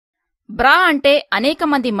బ్రా అంటే అనేక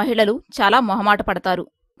మంది మహిళలు చాలా మొహమాట పడతారు.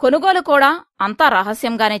 కొనుగోలు కూడా అంతా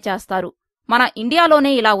రహస్యంగానే చేస్తారు. మన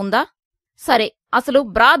ఇండియాలోనే ఇలా ఉందా? సరే, అసలు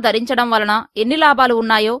బ్రా ధరించడం వలన ఎన్ని లాభాలు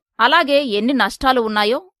ఉన్నాయో, అలాగే ఎన్ని నష్టాలు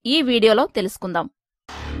ఉన్నాయో ఈ వీడియోలో తెలుసుకుందాం.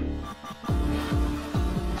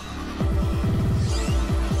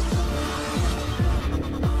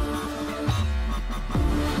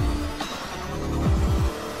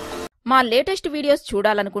 మా లేటెస్ట్ వీడియోస్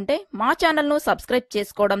చూడాలనుకుంటే మా ఛానల్ను సబ్స్క్రైబ్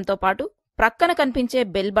చేసుకోవడంతో పాటు ప్రక్కన కనిపించే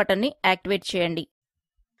బెల్ బటన్ని యాక్టివేట్ చేయండి.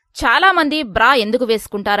 చాలామంది బ్రా ఎందుకు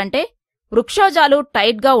వేసుకుంటారంటే వృక్షోజాలు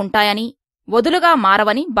టైట్గా ఉంటాయని, వదులుగా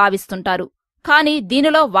మారవని భావిస్తుంటారు. కానీ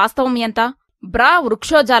దీనిలో వాస్తవం ఎంత? బ్రా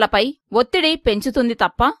వృక్షోజాలపై ఒత్తిడి పెంచుతుంది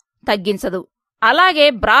తప్ప తగ్గించదు. అలాగే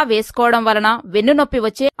బ్రా వేసుకోవడం వలన వెన్నునొప్పి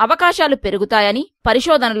వచ్చే అవకాశాలు పెరుగుతాయని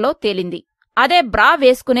పరిశోధనల్లో తేలింది. అదే బ్రా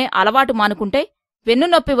వేసుకునే అలవాటు మానుకుంటే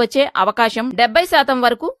వెన్నునొప్పి వచ్చే అవకాశం 70%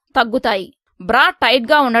 వరకు తగ్గుతాయి. బ్రా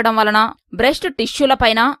టైట్గా ఉండడం వలన బ్రెస్ట్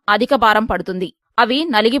టిష్యూలపైన అధిక భారం పడుతుంది. అవి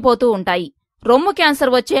నలిగిపోతూ ఉంటాయి. రొమ్ము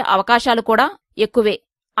క్యాన్సర్ వచ్చే అవకాశాలు కూడా ఎక్కువే.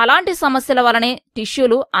 అలాంటి సమస్యల వలనే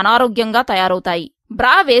టిష్యూలు అనారోగ్యంగా తయారవుతాయి.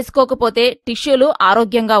 బ్రా వేసుకోకపోతే టిష్యూలు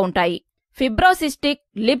ఆరోగ్యంగా ఉంటాయి. ఫిబ్రోసిస్టిక్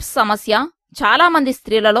లిప్స్ సమస్య చాలామంది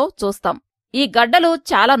స్త్రీలలో చూస్తాం. ఈ గడ్డలు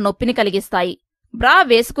చాలా నొప్పిని కలిగిస్తాయి. బ్రా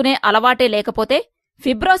వేసుకునే అలవాటే లేకపోతే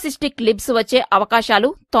ఫిబ్రోసిస్టిక్ లిప్స్ వచ్చే అవకాశాలు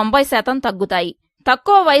 90% తగ్గుతాయి.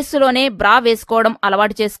 తక్కువ వయస్సులోనే బ్రా వేసుకోవడం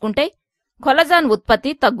అలవాటు చేసుకుంటే కొలజాన్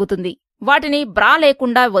ఉత్పత్తి తగ్గుతుంది. వాటిని బ్రా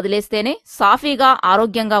లేకుండా వదిలేస్తేనే సాఫీగా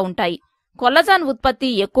ఆరోగ్యంగా ఉంటాయి. కొలజాన్ ఉత్పత్తి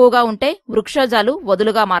ఎక్కువగా ఉంటే వృక్షోజాలు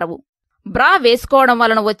వదులుగా మారవు. బ్రా వేసుకోవడం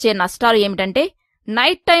వలన వచ్చే నష్టాలు ఏమిటంటే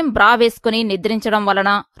నైట్ టైం బ్రా వేసుకుని నిద్రించడం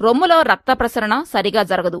వలన రొమ్ములో రక్త ప్రసరణ సరిగా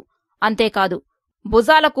జరగదు. అంతేకాదు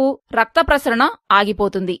భుజాలకు రక్త ప్రసరణ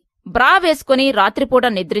ఆగిపోతుంది. బ్రా వేసుకుని రాత్రిపూట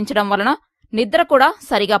నిద్రించడం వలన నిద్ర కూడా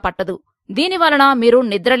సరిగా పట్టదు. దీనివలన మీరు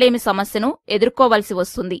నిద్రలేమి సమస్యను ఎదుర్కోవలసి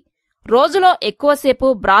వస్తుంది. రోజులో ఎక్కువసేపు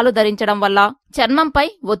బ్రాలు ధరించడం వల్ల చర్మంపై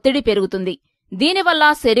ఒత్తిడి పెరుగుతుంది. దీనివల్ల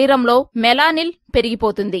శరీరంలో మెలానిన్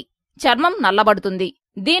పెరిగిపోతుంది. చర్మం నల్లబడుతుంది.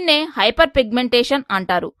 దీన్నే హైపర్ పిగ్మెంటేషన్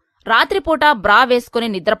అంటారు. రాత్రిపూట బ్రా వేసుకుని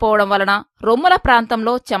నిద్రపోవడం వలన రొమ్ముల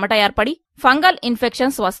ప్రాంతంలో చెమట ఏర్పడి ఫంగల్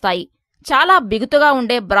ఇన్ఫెక్షన్స్ వస్తాయి. చాలా బిగుతుగా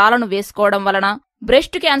ఉండే బ్రాలను వేసుకోవడం వలన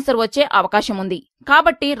బ్రెస్ట్ క్యాన్సర్ వచ్చే అవకాశముంది.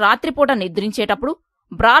 కాబట్టి రాత్రిపూట నిద్రించేటప్పుడు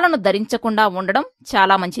బ్రాలను ధరించకుండా ఉండడం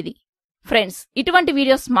చాలా మంచిది. ఫ్రెండ్స్, ఇటువంటి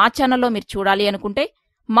వీడియోస్ మా ఛానల్లో మీరు చూడాలి అనుకుంటే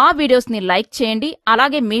మా వీడియోస్ని లైక్ చేయండి.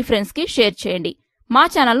 అలాగే మీ ఫ్రెండ్స్కి షేర్ చేయండి. మా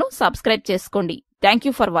ఛానల్ను సబ్స్క్రైబ్ చేసుకోండి. Thank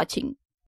you for watching.